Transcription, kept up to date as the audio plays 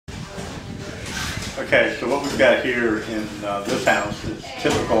Okay, so what we've got here in this house is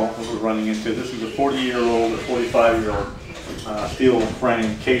typical what we're running into. This is a 40-year-old or 45-year-old steel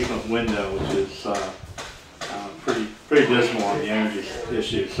frame casement window, which is pretty dismal on the energy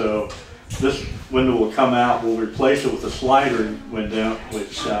issue. So this window will come out. We'll replace it with a slider window,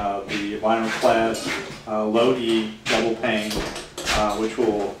 which the vinyl clad low E double pane, which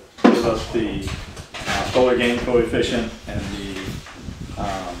will give us the solar gain coefficient and the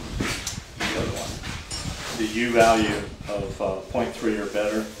U value of 0.3 or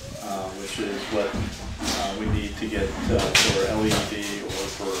better, which is what we need to get for LED or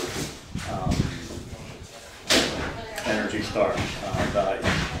for Energy Star value.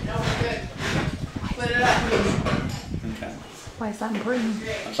 Okay. Why is that important?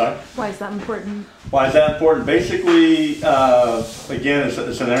 I'm sorry? Why is that important? Why is that important? Basically, again,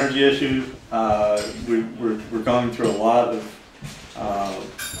 it's an energy issue. We're going through a lot of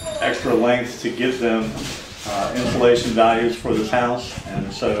extra lengths to give them insulation values for this house,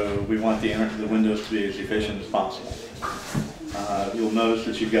 and so we want the windows to be as efficient as possible. You'll notice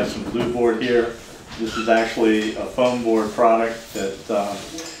that you've got some blue board here. This is actually a foam board product that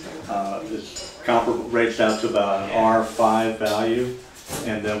is comparable, rates out to about an R5 value,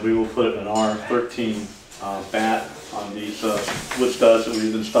 and then we will put an R13 bat on these wood studs that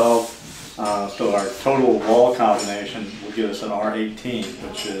we've installed. So our total wall combination will give us an R18,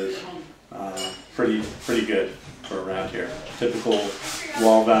 which is pretty good for around here. Typical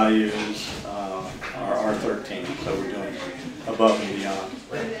wall values are R13, so we're doing above and beyond.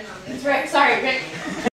 That's right. Sorry, Rick.